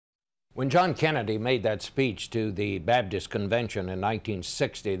When John Kennedy made that speech to the Baptist Convention in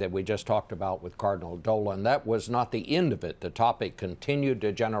 1960 that we just talked about with Cardinal Dolan, that was not the end of it. The topic continued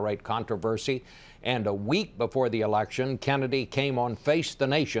to generate controversy, and a week before the election, Kennedy came on Face the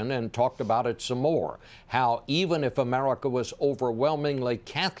Nation and talked about it some more. How even if America was overwhelmingly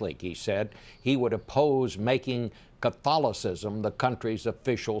Catholic, he said, he would oppose making Catholicism the country's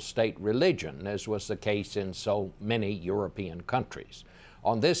official state religion, as was the case in so many European countries.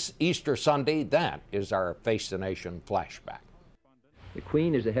 On this Easter Sunday, that is our Face the Nation flashback. The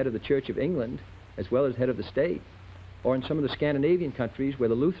Queen is the head of the Church of England as well as head of the state, or in some of the Scandinavian countries where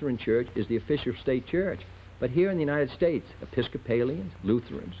the Lutheran Church is the official state church. But here in the United States, Episcopalians,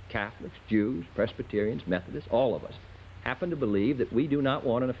 Lutherans, Catholics, Jews, Presbyterians, Methodists, all of us happen to believe that we do not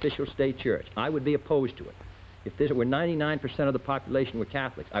want an official state church. I would be opposed to it. If there were 99% of the population were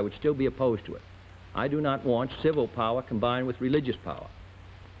Catholics, I would still be opposed to it. I do not want civil power combined with religious power.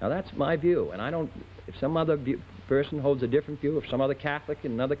 Now that's my view, and I don't, if some other person holds a different view, if some other Catholic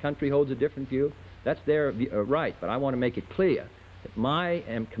in another country holds a different view, that's their right, but I want to make it clear that I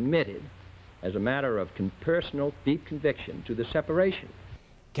am committed, as a matter of personal, deep conviction, to the separation.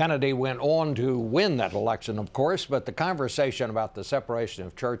 Kennedy went on to win that election, of course, but the conversation about the separation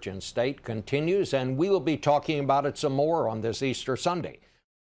of church and state continues, and we will be talking about it some more on this Easter Sunday.